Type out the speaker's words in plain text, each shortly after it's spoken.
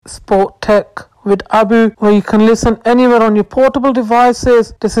Sport Tech with Abu, where you can listen anywhere on your portable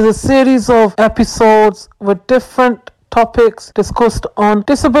devices. This is a series of episodes with different topics discussed on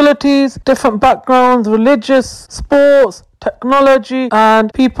disabilities, different backgrounds, religious, sports, technology,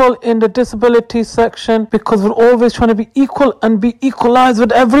 and people in the disability section, because we're always trying to be equal and be equalized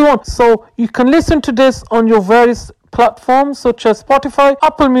with everyone. So you can listen to this on your various platforms such as Spotify,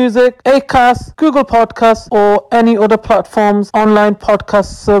 Apple Music, Acast, Google Podcasts, or any other platforms, online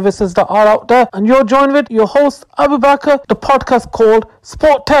podcast services that are out there. And you're joined with your host, Abu Bakr, the podcast called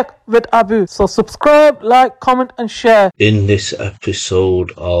Sport Tech with Abu. So subscribe, like, comment, and share. In this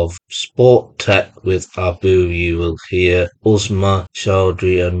episode of Sport Tech with Abu, you will hear Uzma,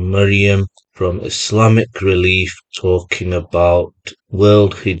 Chowdhury and Mariam from Islamic Relief talking about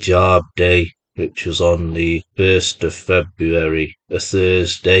World Hijab Day, which was on the 1st of February, a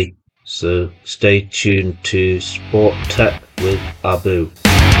Thursday. So stay tuned to Sport Tech with Abu.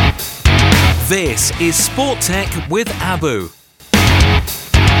 This is Sport Tech with Abu.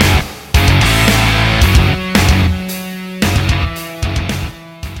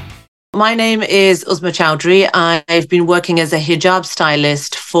 My name is Uzma Chowdhury. I've been working as a hijab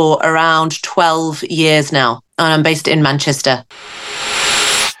stylist for around 12 years now, and I'm based in Manchester.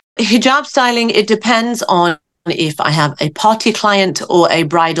 Hijab styling, it depends on if I have a party client or a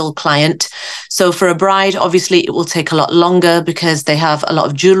bridal client. So for a bride, obviously it will take a lot longer because they have a lot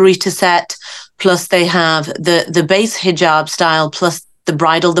of jewelry to set, plus they have the base hijab style plus the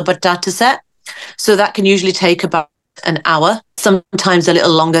bridal dupatta to set. So that can usually take about an hour, sometimes a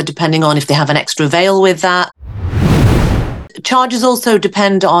little longer depending on if they have an extra veil with that. Charges also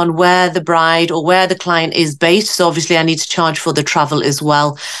depend on where the bride or where the client is based. So obviously I need to charge for the travel as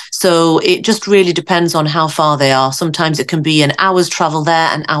well. So it just really depends on how far they are. Sometimes it can be an hour's travel there,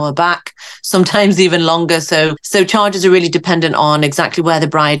 an hour back, sometimes even longer. So charges are really dependent on exactly where the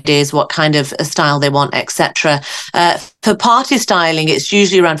bride is, what kind of a style they want, etc. For party styling, it's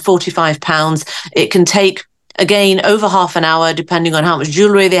usually around £45. It can take, again, over half an hour, depending on how much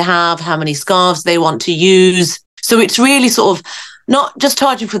jewelry they have, how many scarves they want to use. So it's really sort of not just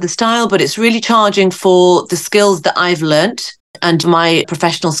charging for the style, but it's really charging for the skills that I've learnt and my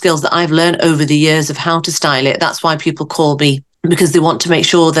professional skills that I've learned over the years of how to style it. That's why people call me, because they want to make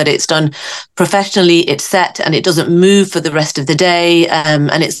sure that it's done professionally, it's set, and it doesn't move for the rest of the day.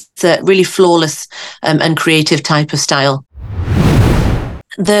 And it's a really flawless and creative type of style.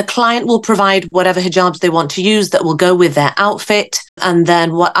 The client will provide whatever hijabs they want to use that will go with their outfit. And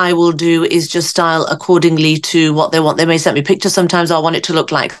then what I will do is just style accordingly to what they want. They may send me pictures. Sometimes I want it to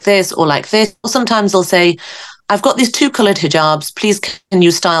look like this or like this. Or sometimes they'll say, I've got these 2 colored hijabs. Please, can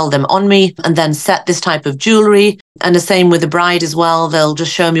you style them on me and then set this type of jewelry? And the same with the bride as well. They'll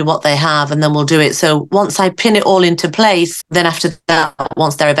just show me what they have and then we'll do it. So once I pin it all into place, then after that,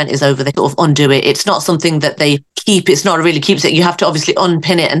 once their event is over, they sort of undo it. It's not something that they keep. It's not really keeps it. You have to obviously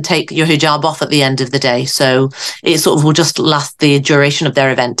unpin it and take your hijab off at the end of the day. So it sort of will just last the duration of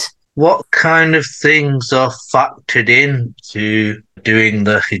their event. What kind of things are factored in to doing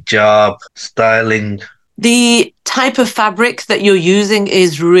the hijab styling? The type of fabric that you're using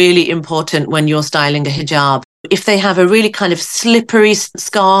is really important when you're styling a hijab. If they have a really kind of slippery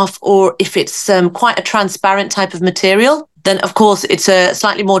scarf, or if it's quite a transparent type of material, then of course it's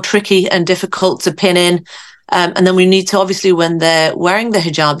slightly more tricky and difficult to pin in. And then we need to, obviously, when they're wearing the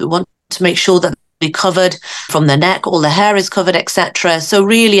hijab, we want to make sure that they're covered from the neck, all the hair is covered, etc. So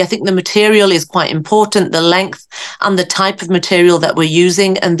really, I think the material is quite important, the length and the type of material that we're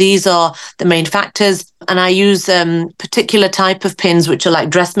using. And these are the main factors. And I use particular type of pins, which are like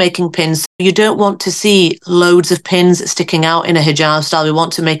dressmaking pins. You don't want to see loads of pins sticking out in a hijab style. We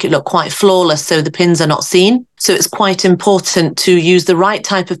want to make it look quite flawless so the pins are not seen. So it's quite important to use the right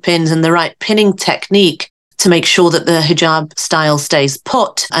type of pins and the right pinning technique to make sure that the hijab style stays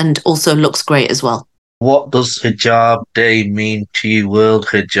put and also looks great as well. What does Hijab Day mean to you? World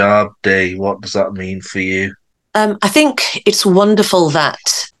Hijab Day, what does that mean for you? I think it's wonderful that,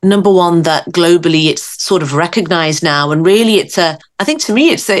 number one, that globally it's sort of recognized now. And really I think to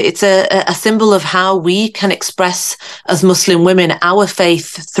me, it's a symbol of how we can express as Muslim women our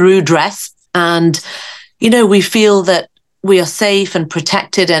faith through dress. And, we feel that we are safe and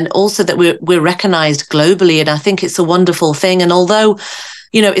protected, and also that we're recognized globally. And I think it's a wonderful thing. And although,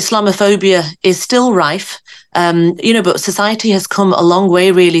 Islamophobia is still rife, but society has come a long way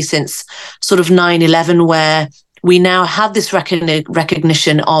really since sort of 9/11, where we now have this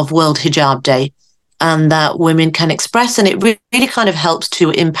recognition of World Hijab Day. and that women can express. And it really kind of helps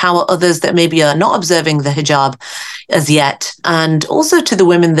to empower others that maybe are not observing the hijab as yet. And also to the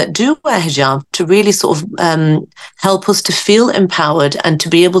women that do wear hijab to really sort of help us to feel empowered and to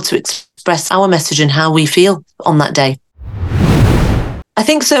be able to express our message and how we feel on that day. I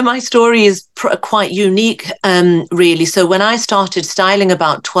think so. My story is quite unique, really. So when I started styling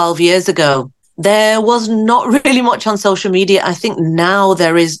about 12 years ago, there was not really much on social media. I think now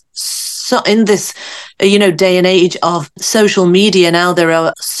there is, so in this, day and age of social media, now there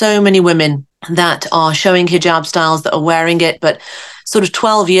are so many women that are showing hijab styles, that are wearing it. But sort of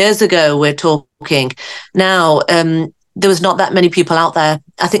 12 years ago, we're talking now, there was not that many people out there.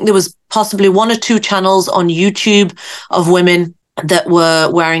 I think there was possibly 1 or 2 channels on YouTube of women that were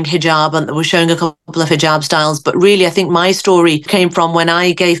wearing hijab and that were showing a couple of hijab styles. But really, I think my story came from when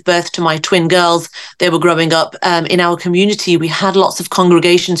I gave birth to my twin girls. They were growing up in our community. We had lots of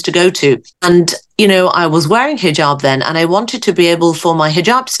congregations to go to. And, I was wearing hijab then, and I wanted to be able for my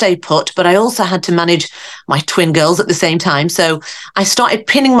hijab to stay put, but I also had to manage my twin girls at the same time. So I started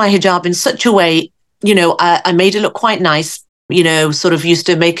pinning my hijab in such a way, I made it look quite nice. Sort of used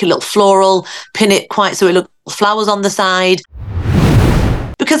to make a little floral, pin it quite so it looked flowers on the side.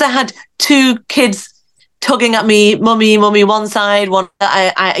 Because I had 2 kids tugging at me, mummy, one side, one.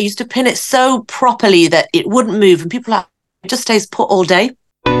 I used to pin it so properly that it wouldn't move, and people are like, it just stays put all day.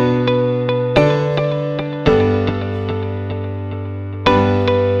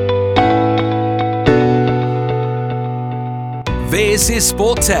 This is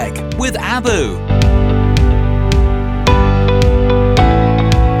Sport Tech with Abu.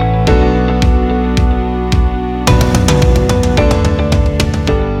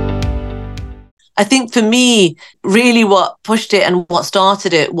 I think for me, really what pushed it and what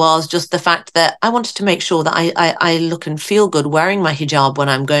started it was just the fact that I wanted to make sure that I look and feel good wearing my hijab when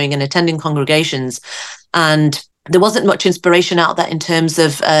I'm going and attending congregations. And there wasn't much inspiration out there in terms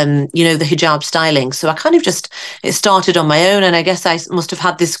of, the hijab styling. So I kind of it started on my own. And I guess I must have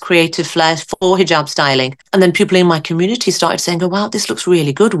had this creative flair for hijab styling. And then people in my community started saying, oh, wow, this looks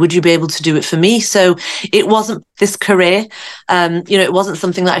really good. Would you be able to do it for me? So it wasn't this career. It wasn't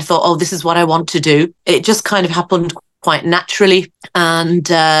something that I thought, oh, this is what I want to do. It just kind of happened quite naturally. And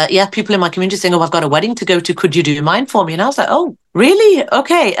people in my community saying, oh, I've got a wedding to go to. Could you do mine for me? And I was like, oh, really?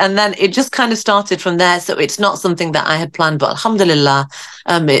 Okay. And then it just kind of started from there. So it's not something that I had planned, but alhamdulillah,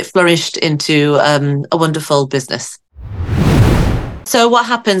 it flourished into a wonderful business. So what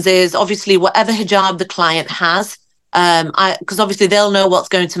happens is obviously whatever hijab the client has, because obviously they'll know what's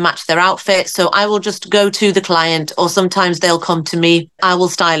going to match their outfit. So I will just go to the client, or sometimes they'll come to me. I will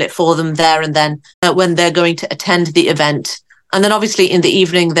style it for them there and then when they're going to attend the event. And then obviously in the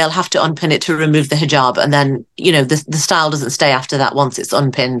evening, they'll have to unpin it to remove the hijab. And then, the style doesn't stay after that once it's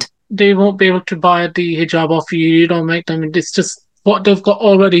unpinned. They won't be able to buy the hijab off you. You don't make them. It's just what they've got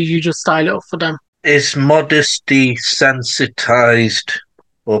already. You just style it up for them. Is modesty sensitized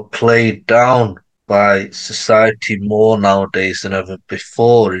or played down by society more nowadays than ever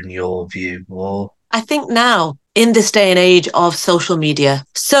before, in your view? Or I think now, in this day and age of social media,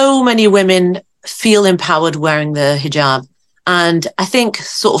 so many women feel empowered wearing the hijab. And I think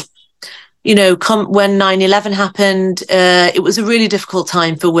sort of, when 9/11 happened, it was a really difficult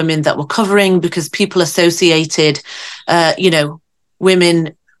time for women that were covering, because people associated,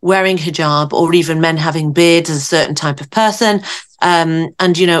 women wearing hijab or even men having beards as a certain type of person.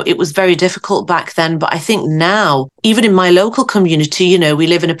 It was very difficult back then. But I think now, even in my local community, we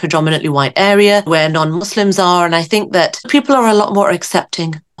live in a predominantly white area where non-Muslims are. And I think that people are a lot more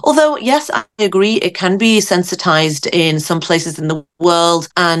accepting. Although, yes, I agree, it can be sensitized in some places in the world.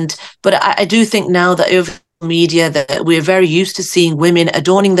 But I do think now that over media that we're very used to seeing women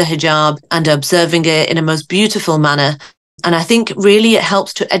adorning the hijab and observing it in a most beautiful manner. And I think really it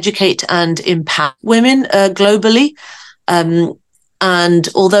helps to educate and impact women globally. And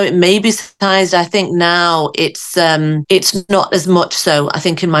although it may be sensitized, I think now it's not as much so, I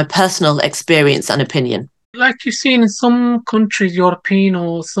think, in my personal experience and opinion. Like you've seen in some countries, European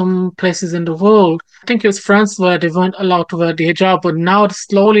or some places in the world, I think it was France where they weren't allowed to wear the hijab, but now they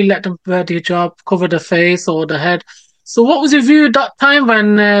slowly let them wear the hijab, cover their face or the head. So what was your view at that time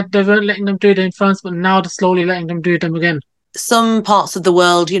when they weren't letting them do it in France, but now they're slowly letting them do them again? Some parts of the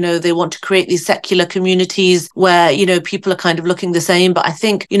world, they want to create these secular communities where, people are kind of looking the same. But I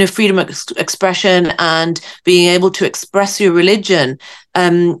think, freedom of expression and being able to express your religion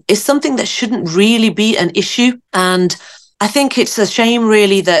is something that shouldn't really be an issue. And I think it's a shame,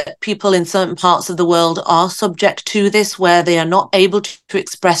 really, that people in certain parts of the world are subject to this, where they are not able to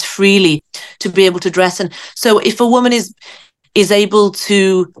express freely, to be able to dress. And so if a woman is is able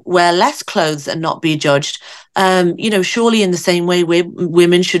to wear less clothes and not be judged, surely in the same way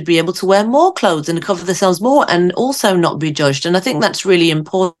women should be able to wear more clothes and cover themselves more and also not be judged. And I think that's really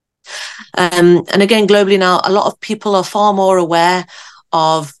important. And again, globally now, a lot of people are far more aware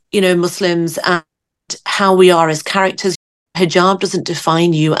of, Muslims and how we are as characters. Hijab doesn't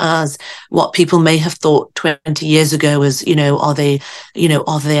define you as what people may have thought 20 years ago as, are they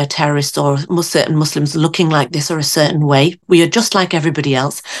a terrorist, or certain Muslims looking like this or a certain way. We are just like everybody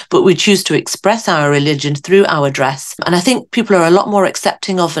else, but we choose to express our religion through our dress. And I think people are a lot more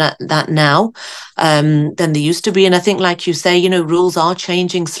accepting of that now than they used to be. And I think, like you say, rules are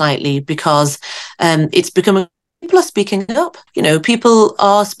changing slightly because it's becoming. People are speaking up. People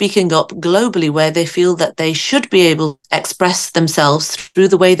are speaking up globally where they feel that they should be able to express themselves through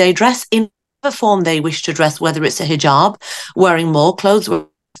the way they dress in whatever form they wish to dress, whether it's a hijab, wearing more clothes,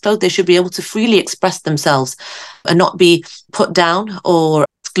 they should be able to freely express themselves and not be put down or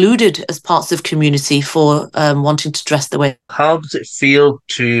excluded as parts of community for wanting to dress the way. How does it feel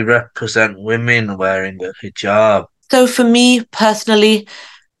to represent women wearing a hijab? So for me personally,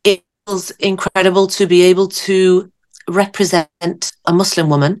 it feels incredible to be able to represent a Muslim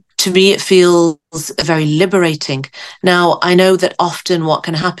woman. To me, it feels very liberating. Now, I know that often what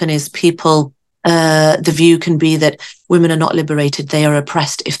can happen is people, the view can be that women are not liberated. They are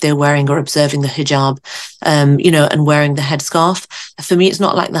oppressed if they're wearing or observing the hijab, and wearing the headscarf. For me, it's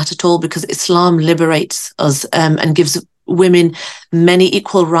not like that at all, because Islam liberates us and gives women many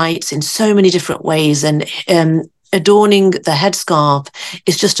equal rights in so many different ways. And adorning the headscarf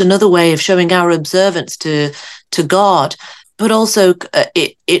is just another way of showing our observance to God. But also,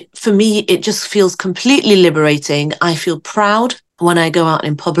 it for me, it just feels completely liberating. I feel proud when I go out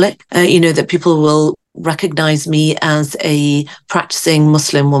in public, that people will recognize me as a practicing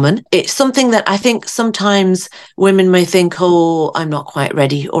Muslim woman. It's something that I think sometimes women may think, oh, I'm not quite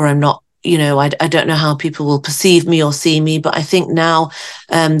ready, or I'm not, I don't know how people will perceive me or see me. But I think now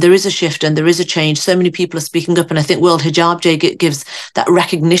there is a shift and there is a change. So many people are speaking up. And I think World Hijab Day gives that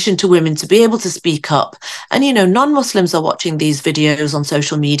recognition to women to be able to speak up. And, non-Muslims are watching these videos on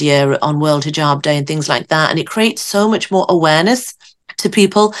social media on World Hijab Day and things like that. And it creates so much more awareness to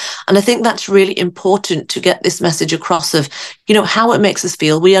people. And I think that's really important to get this message across of, how it makes us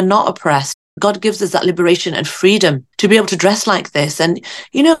feel. We are not oppressed. God gives us that liberation and freedom to be able to dress like this. And,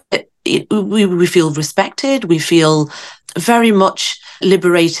 we feel respected. We feel very much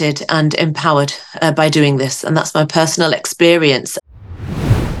liberated and empowered by doing this. And that's my personal experience.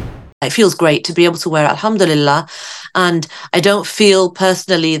 It feels great to be able to wear it, alhamdulillah. And I don't feel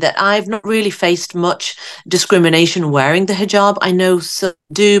personally that I've not really faced much discrimination wearing the hijab. I know some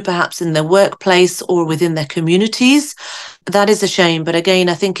do, perhaps in their workplace or within their communities. That is a shame. But again,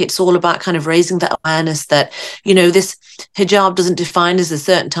 I think it's all about kind of raising that awareness that, this hijab doesn't define us as a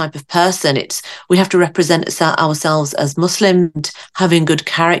certain type of person. We have to represent ourselves as Muslim, having good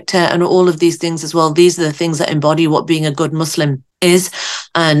character and all of these things as well. These are the things that embody what being a good Muslim is.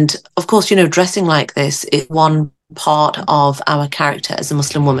 And of course, dressing like this is one part of our character as a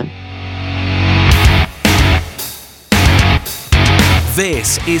Muslim woman.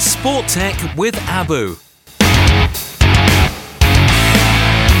 This is Sport Tech with Abu.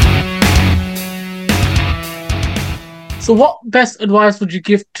 So what best advice would you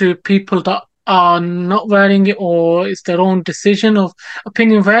give to people that are not wearing it, or it's their own decision of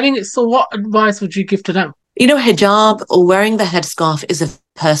opinion wearing it? So what advice would you give to them? Hijab or wearing the headscarf is a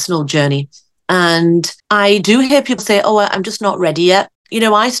personal journey. And I do hear people say, oh, I'm just not ready yet.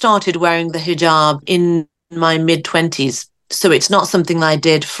 I started wearing the hijab in my mid-20s. So it's not something that I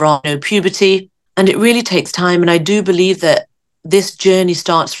did from puberty. And it really takes time. And I do believe that this journey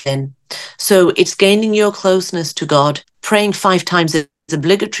starts within. So it's gaining your closeness to God. Praying 5 times is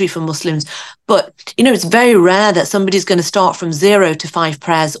obligatory for Muslims. But, it's very rare that somebody's going to start from 0 to 5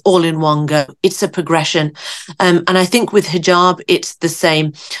 prayers all in one go. It's a progression. And I think with hijab, it's the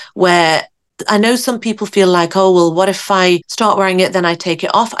same, where I know some people feel like, oh, well, what if I start wearing it, then I take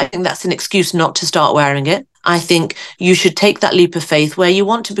it off? I think that's an excuse not to start wearing it. I think you should take that leap of faith where you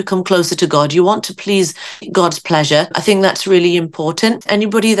want to become closer to God. You want to please God's pleasure. I think that's really important.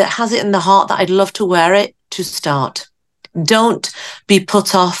 Anybody that has it in the heart that I'd love to wear it, to start. Don't be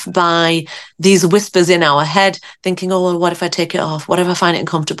put off by these whispers in our head thinking, oh, well, what if I take it off? What if I find it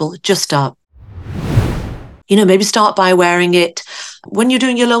uncomfortable? Just start. Maybe start by wearing it when you're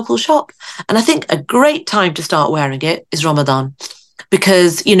doing your local shop. And I think a great time to start wearing it is Ramadan,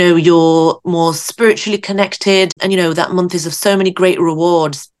 because, you're more spiritually connected and, that month is of so many great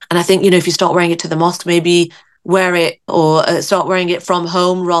rewards. And I think, if you start wearing it to the mosque, maybe wear it or start wearing it from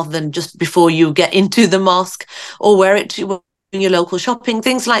home rather than just before you get into the mosque, or wear it to your local shopping,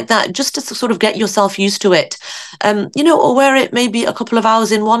 things like that, just to sort of get yourself used to it. Or wear it maybe a couple of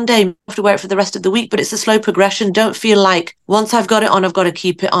hours in one day, you have to wear it for the rest of the week, but it's a slow progression. Don't feel like once I've got it on, I've got to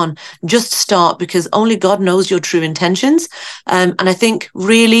keep it on. Just start, because only God knows your true intentions. And I think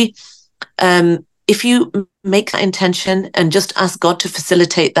really, if you make that intention and just ask God to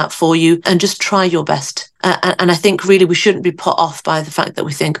facilitate that for you and just try your best. And I think really we shouldn't be put off by the fact that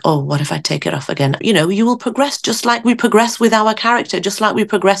we think, oh, what if I take it off again? You will progress just like we progress with our character, just like we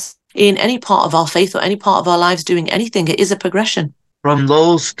progress in any part of our faith or any part of our lives doing anything. It is a progression. From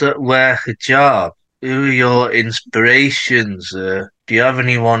those that wear hijab, who are your inspirations? Do you have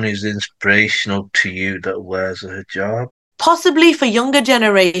anyone who's inspirational to you that wears a hijab? Possibly for younger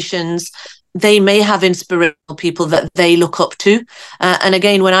generations, they may have inspirational people that they look up to. And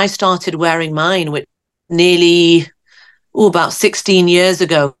again, when I started wearing mine, which nearly about 16 years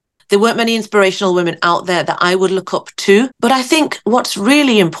ago, there weren't many inspirational women out there that I would look up to. But I think what's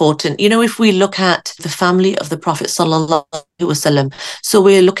really important, if we look at the family of the Prophet sallallahu alaihi wasallam, so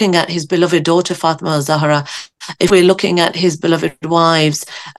we're looking at his beloved daughter Fatima Zahra, if we're looking at his beloved wives,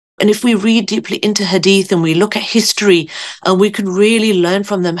 and if we read deeply into hadith and we look at history, and we can really learn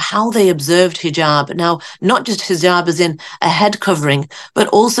from them how they observed hijab. Now, not just hijab as in a head covering, but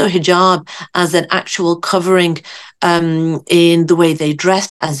also hijab as an actual covering in the way they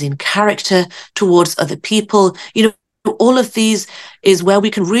dressed, as in character towards other people. All of these is where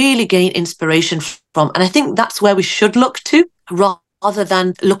we can really gain inspiration from. And I think that's where we should look to, rather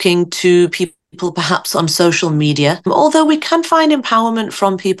than looking to people perhaps on social media, although we can find empowerment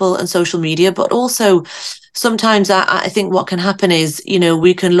from people on social media, but also sometimes I think what can happen is,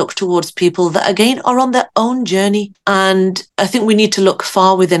 we can look towards people that again are on their own journey. And I think we need to look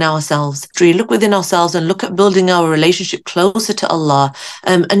far within ourselves, look within ourselves and look at building our relationship closer to Allah.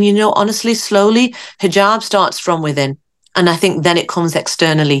 And honestly, slowly, hijab starts from within. And I think then it comes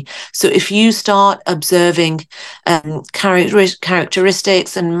externally. So if you start observing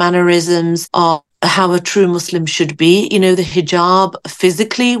characteristics and mannerisms of how a true Muslim should be, the hijab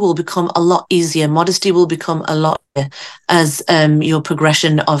physically will become a lot easier. Modesty will become a lot easier as your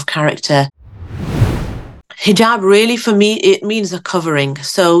progression of character. Hijab really, for me, it means a covering.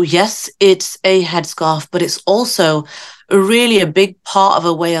 So yes, it's a headscarf, but it's also really a big part of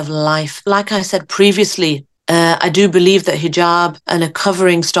a way of life. Like I said previously, I do believe that hijab and a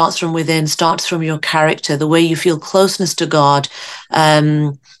covering starts from within, starts from your character, the way you feel closeness to God.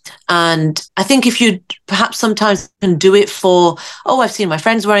 And I think if you perhaps sometimes can do it for, I've seen my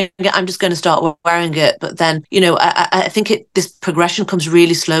friends wearing it, I'm just going to start wearing it. But then, I think this progression comes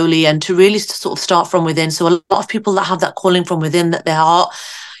really slowly, and to really sort of start from within. So a lot of people that have that calling from within, that their heart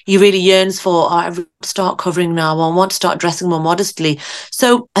you really yearns for, I want to start covering now, I want to start dressing more modestly.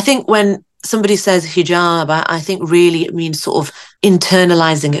 So I think when somebody says hijab, I think really it means sort of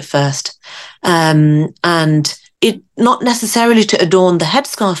internalizing it first. And it not necessarily to adorn the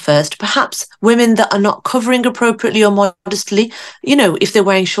headscarf first. Perhaps women that are not covering appropriately or modestly, if they're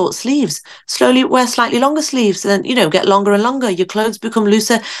wearing short sleeves, slowly wear slightly longer sleeves, and then, get longer and longer. Your clothes become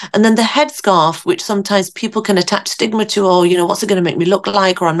looser. And then the headscarf, which sometimes people can attach stigma to, what's it going to make me look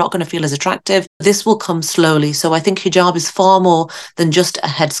like, or I'm not going to feel as attractive. This will come slowly. So I think hijab is far more than just a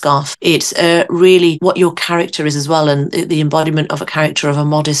headscarf. It's really what your character is as well, and the embodiment of a character of a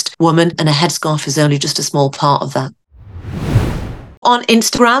modest woman, and a headscarf is only just a small part of that. On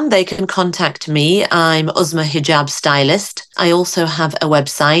Instagram, they can contact me. I'm Uzma Hijab Stylist. I also have a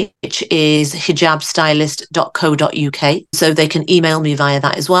website, which is hijabstylist.co.uk. So they can email me via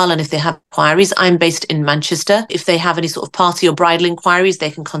that as well. And if they have inquiries, I'm based in Manchester. If they have any sort of party or bridal inquiries,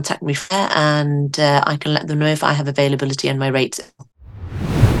 they can contact me there, and I can let them know if I have availability and my rates.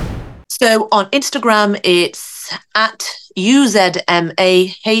 So on Instagram, it's at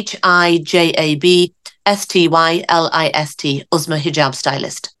UZMAHIJAB STYLIST, Uzma Hijab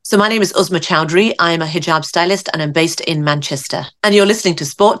Stylist. So my name is Uzma Chowdhury. I'm a hijab stylist and I'm based in Manchester. And you're listening to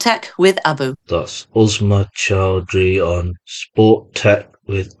Sport Tech with Abu. That's Uzma Chowdhury on Sport Tech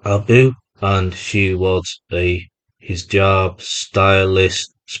with Abu, and she was a hijab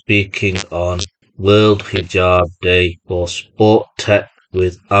stylist speaking on World Hijab Day for Sport Tech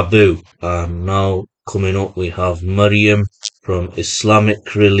with Abu. And now coming up we have Mariam from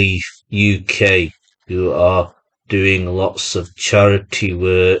Islamic Relief UK, who are doing lots of charity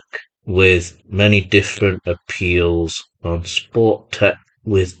work with many different appeals on Sport Tech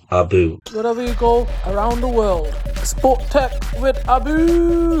with Abu. Wherever you go around the world, Sport Tech with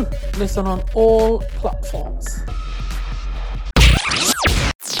Abu. Listen on all platforms.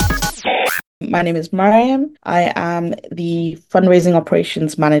 My name is Mariam. I am the fundraising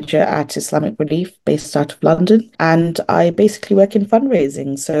operations manager at Islamic Relief based out of London, and I basically work in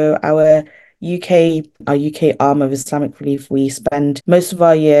fundraising. So our UK arm of Islamic Relief, we spend most of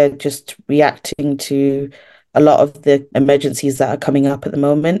our year just reacting to a lot of the emergencies that are coming up at the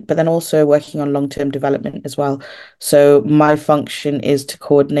moment, but then also working on long-term development as well. So my function is to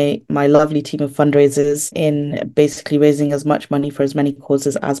coordinate my lovely team of fundraisers in basically raising as much money for as many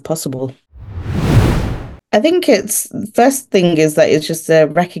causes as possible. I think it's first thing is that it's just a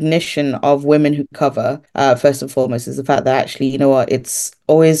recognition of women who cover, first and foremost, is the fact that actually, you know what, it's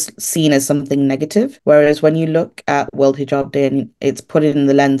always seen as something negative. Whereas when you look at World Hijab Day and it's put in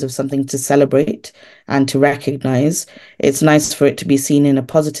the lens of something to celebrate and to recognize, it's nice for it to be seen in a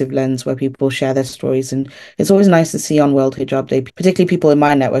positive lens where people share their stories. And it's always nice to see on World Hijab Day, particularly people in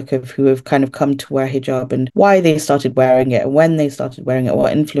my network of who have kind of come to wear hijab and why they started wearing it and when they started wearing it,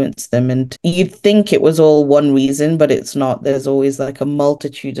 what influenced them. And you'd think it was all one reason, but it's not. There's always like a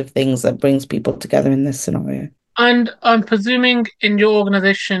multitude of things that brings people together in this scenario. And I'm presuming in your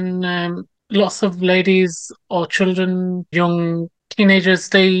organization, lots of ladies or children, young teenagers,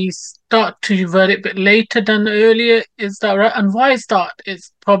 they start to wear it a bit later than earlier. Is that right? And why is that?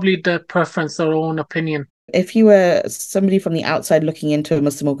 It's probably the preference or own opinion. If you were somebody from the outside looking into a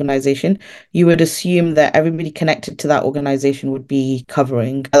Muslim organization, you would assume that everybody connected to that organization would be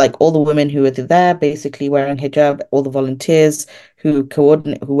covering. Like all the women who are there basically wearing hijab, all the volunteers who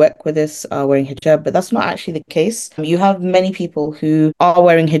coordinate, who work with us are wearing hijab, but that's not actually the case. You have many people who are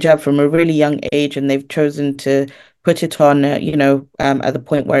wearing hijab from a really young age and they've chosen to put it on, at the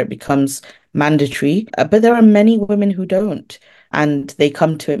point where it becomes mandatory. But there are many women who don't and they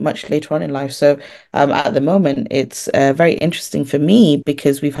come to it much later on in life. So at the moment, it's very interesting for me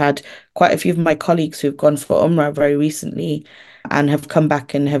because we've had quite a few of my colleagues who've gone for Umrah very recently and have come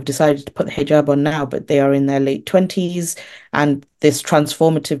back and have decided to put the hijab on now, but they are in their late 20s. And this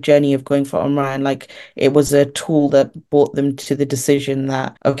transformative journey of going for Umrah, and like it was a tool that brought them to the decision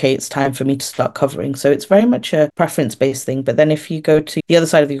that, okay, it's time for me to start covering. So it's very much a preference-based thing. But then if you go to the other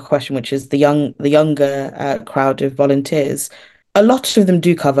side of your question, which is the younger crowd of volunteers, a lot of them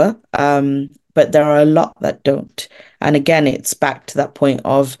do cover, but there are a lot that don't. And again, it's back to that point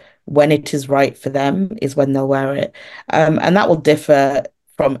of when it is right for them is when they'll wear it. And that will differ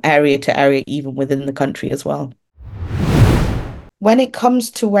from area to area, even within the country as well. When it comes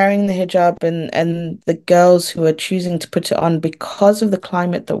to wearing the hijab and the girls who are choosing to put it on because of the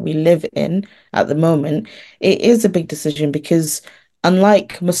climate that we live in at the moment, it is a big decision because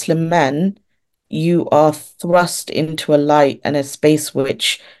unlike Muslim men, you are thrust into a light and a space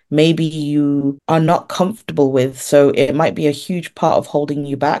which maybe you are not comfortable with. So it might be a huge part of holding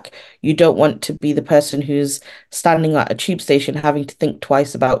you back. You don't want to be the person who's standing at a tube station having to think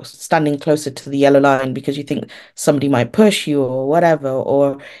twice about standing closer to the yellow line because you think somebody might push you or whatever.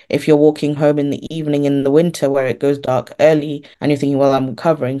 Or if you're walking home in the evening in the winter where it goes dark early and you're thinking, well, I'm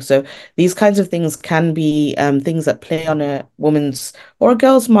covering. So these kinds of things can be things that play on a woman's or a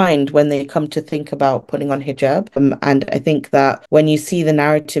girl's mind when they come to think about putting on hijab. And I think that when you see the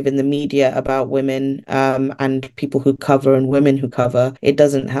narrative in the media about women and people who cover and women who cover, it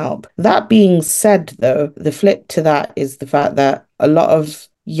doesn't help. That being said, though, the flip to that is the fact that a lot of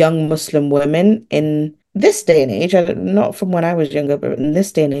young Muslim women in this day and age, not from when I was younger, but in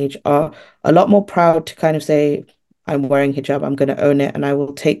this day and age, are a lot more proud to kind of say, I'm wearing hijab, I'm going to own it, and I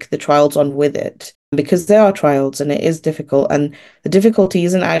will take the trials on with it. Because there are trials and it is difficult. And the difficulty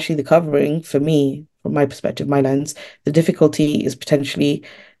isn't actually the covering for me, from my perspective, my lens. The difficulty is potentially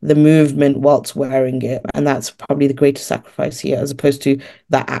the movement whilst wearing it. And that's probably the greatest sacrifice here, as opposed to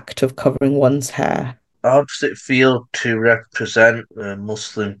the act of covering one's hair. How does it feel to represent the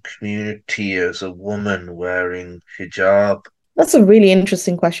Muslim community as a woman wearing hijab? That's a really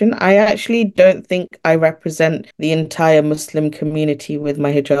interesting question. I actually don't think I represent the entire Muslim community with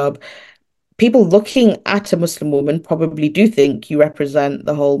my hijab. People looking at a Muslim woman probably do think you represent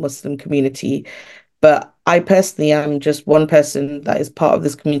the whole Muslim community. But I personally am just one person that is part of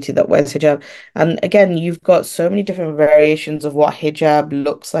this community that wears hijab. And again, you've got so many different variations of what hijab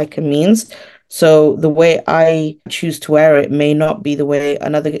looks like and means. So the way I choose to wear it may not be the way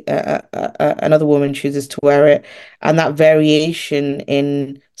another woman chooses to wear it, and that variation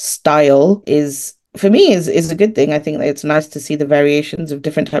in style is for me is a good thing. I think that it's nice to see the variations of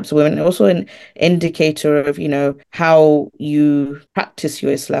different types of women, and also an indicator of, how you practice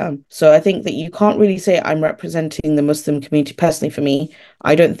your Islam. So I think that you can't really say I'm representing the Muslim community. Personally, for me,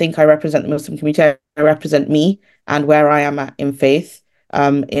 I don't think I represent the Muslim community. I represent me and where I am at in faith,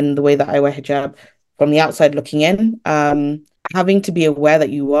 in the way that I wear hijab from the outside looking in. having to be aware that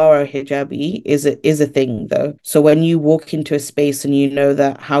you are a hijabi is a thing though. So when you walk into a space and you know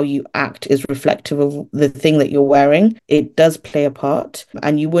that how you act is reflective of the thing that you're wearing, it does play a part.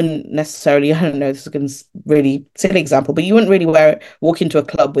 And you wouldn't necessarily, I don't know, this is going to really silly example, but you wouldn't really walk into a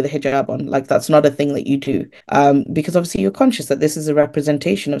club with a hijab on. Like that's not a thing that you do. Because obviously you're conscious that this is a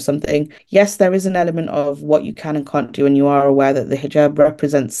representation of something. Yes, there is an element of what you can and can't do, and you are aware that the hijab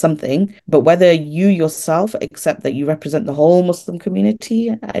represents something, but whether you yourself accept that you represent the whole Muslim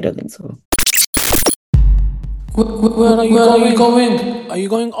community, I don't think so. Where are you going? Are you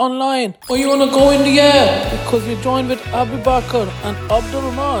going online? Or you want to go in the air? Because you joined with Abu Bakr and Abdul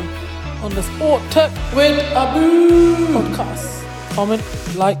Rahman on the Sport Tech with Abu podcast. Comment,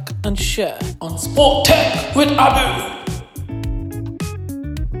 like, and share on Sport Tech with Abu.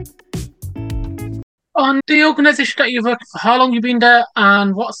 On the organisation that you've worked for, how long have you been there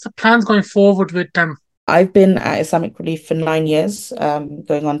and what's the plans going forward with them? I've been at Islamic Relief for 9 years,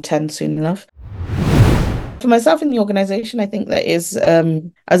 going on 10 soon enough. For myself in the organization, I think that is,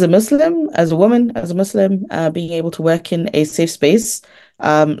 as a Muslim, as a woman, as a Muslim, being able to work in a safe space,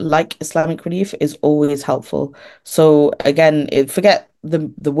 like Islamic Relief is always helpful. So again, forget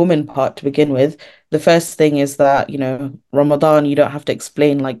the woman part to begin with. The first thing is that, Ramadan, you don't have to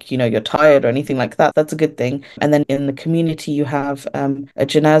explain like, you're tired or anything like that. That's a good thing. And then in the community, you have a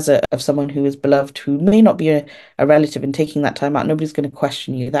janazah of someone who is beloved, who may not be a relative, and taking that time out, nobody's going to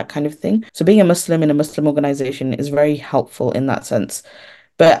question you, that kind of thing. So being a Muslim in a Muslim organization is very helpful in that sense.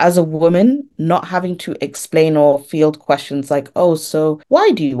 But as a woman, not having to explain or field questions like, oh, so why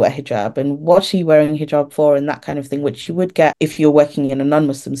do you wear hijab? And what are you wearing hijab for? And that kind of thing, which you would get if you're working in a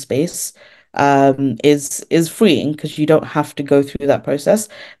non-Muslim space, is freeing because you don't have to go through that process.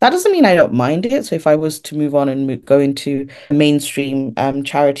 That doesn't mean I don't mind it. So if I was to move on and go into mainstream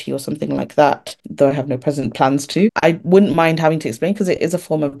charity or something like that, though I have no present plans to, I wouldn't mind having to explain because it is a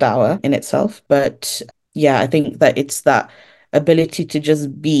form of dawah in itself. But yeah, I think that it's that ability to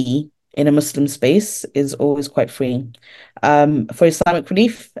just be in a Muslim space is always quite freeing. For Islamic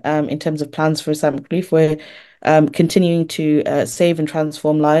Relief, in terms of plans for Islamic Relief, we're continuing to save and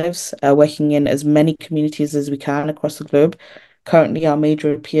transform lives, working in as many communities as we can across the globe. Currently, our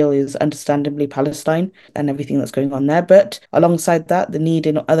major appeal is understandably Palestine and everything that's going on there. But alongside that, the need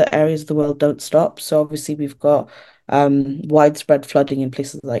in other areas of the world don't stop. So obviously, we've got widespread flooding in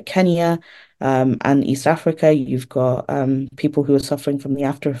places like Kenya, and East Africa. You've got people who are suffering from the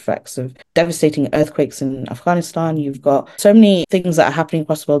after effects of devastating earthquakes in Afghanistan. You've got so many things that are happening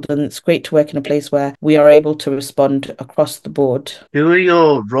across the world, and it's great to work in a place where we are able to respond across the board. Who are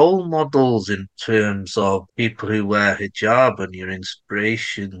your role models in terms of people who wear hijab and your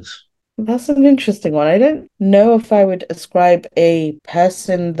inspirations? That's an interesting one. I don't know if I would ascribe a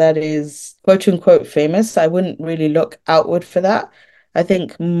person that is quote unquote famous. I wouldn't really look outward for that. I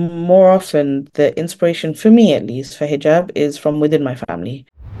think more often the inspiration for me, at least for hijab, is from within my family.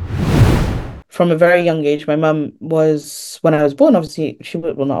 From a very young age, my mum was, when I was born, obviously,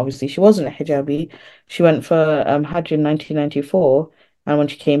 well, not obviously, she wasn't a hijabi. She went for Hajj in 1994. And when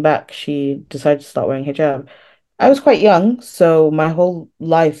she came back, she decided to start wearing hijab. I was quite young, so my whole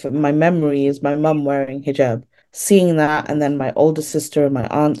life, my memory is my mum wearing hijab. Seeing that, and then my older sister and my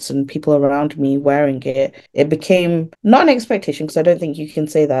aunts and people around me wearing it, it became not an expectation because I don't think you can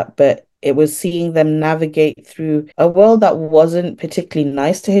say that, but it was seeing them navigate through a world that wasn't particularly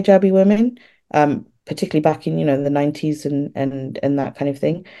nice to hijabi women, particularly back in, the 90s and that kind of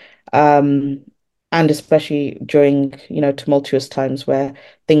thing. Um, and especially during, tumultuous times where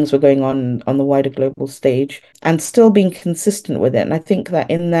things were going on the wider global stage, and still being consistent with it. And I think that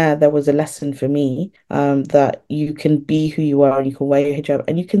in there was a lesson for me, that you can be who you are and you can wear your hijab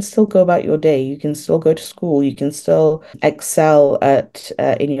and you can still go about your day. You can still go to school. You can still excel at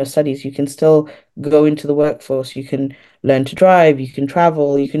in your studies. You can still go into the workforce. You can learn to drive. You can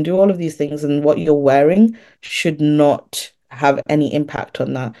travel. You can do all of these things. And what you're wearing should not have any impact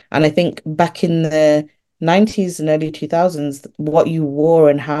on that. And I think back in the 90s and early 2000s, what you wore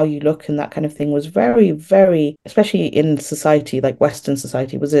and how you look and that kind of thing was very, very, especially in society, like Western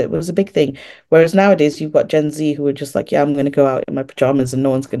society, was a big thing. Whereas nowadays you've got Gen Z who are just like, yeah, I'm going to go out in my pajamas and no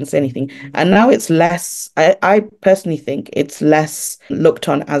one's going to say anything. And now it's less, I personally think it's less looked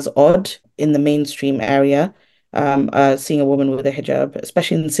on as odd in the mainstream area, seeing a woman with a hijab,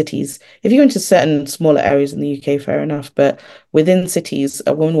 especially in cities. If you go into certain smaller areas in the UK, fair enough, but within cities,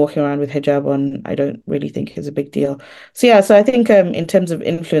 a woman walking around with hijab on, I don't really think is a big deal. So yeah, so I think in terms of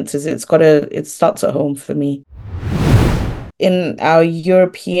influences, it starts at home for me. In our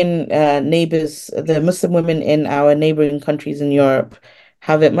European neighbors, the Muslim women in our neighboring countries in Europe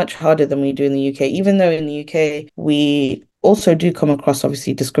have it much harder than we do in the UK. Even though in the UK we also do come across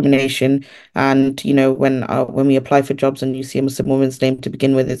obviously discrimination, and when we apply for jobs and you see a Muslim woman's name to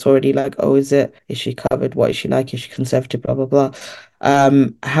begin with, it's already like, oh, is she covered, what is she like, is she conservative, blah blah blah.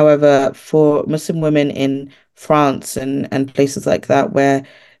 However, for Muslim women in France and places like that, where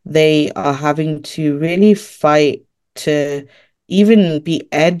they are having to really fight to even be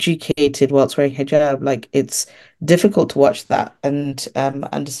educated whilst wearing hijab, like it's difficult to watch that and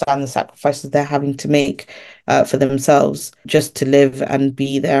understand the sacrifices they're having to make for themselves just to live and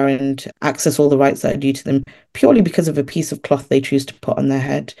be there and access all the rights that are due to them purely because of a piece of cloth they choose to put on their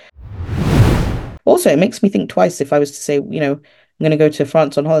head. Also, it makes me think twice if I was to say, I'm going to go to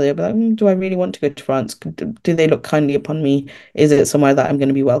France on holiday. I'd be like, do I really want to go to France? Do they look kindly upon me? Is it somewhere that I'm going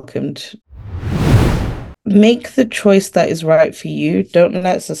to be welcomed? Make the choice that is right for you. Don't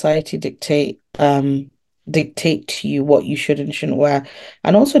let society dictate to you what you should and shouldn't wear.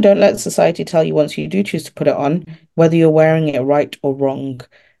 And also don't let society tell you once you do choose to put it on, whether you're wearing it right or wrong.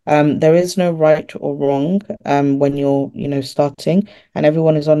 There is no right or wrong when you're, starting, and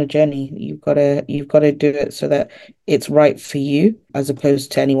everyone is on a journey. You've got to do it so that it's right for you as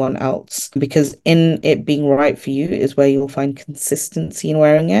opposed to anyone else. Because in it being right for you is where you'll find consistency in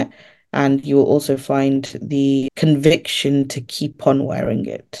wearing it, and you will also find the conviction to keep on wearing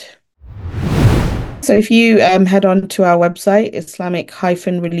it. So if you head on to our website,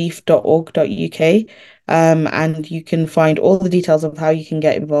 islamic-relief.org.uk, and you can find all the details of how you can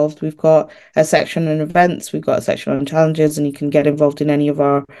get involved. We've got a section on events, we've got a section on challenges, and you can get involved in any of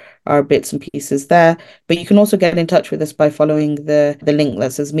our bits and pieces there. But you can also get in touch with us by following the link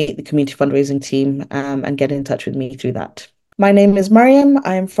that says Meet the Community Fundraising Team, and get in touch with me through that. My name is Mariam.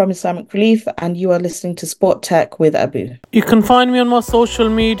 I am from Islamic Relief, and you are listening to Sport Tech with Abu. You can find me on my social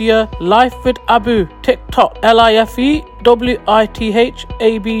media, Life with Abu, TikTok,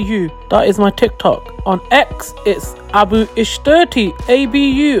 LIFEWITHABU. That is my TikTok. On X, it's AbuIsh30,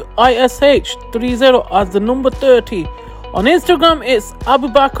 ABUISH30 as the number 30. On Instagram, it's Abu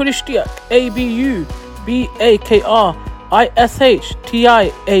Bakr Ishtiaq,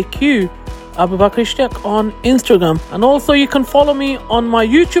 ABUBAKRISHTIAQ. Abu Bakr Ishtiaq on Instagram. And also you can follow me on my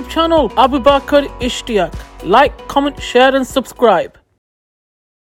YouTube channel, Abu Bakr Ishtiaq. Like, comment, share and subscribe.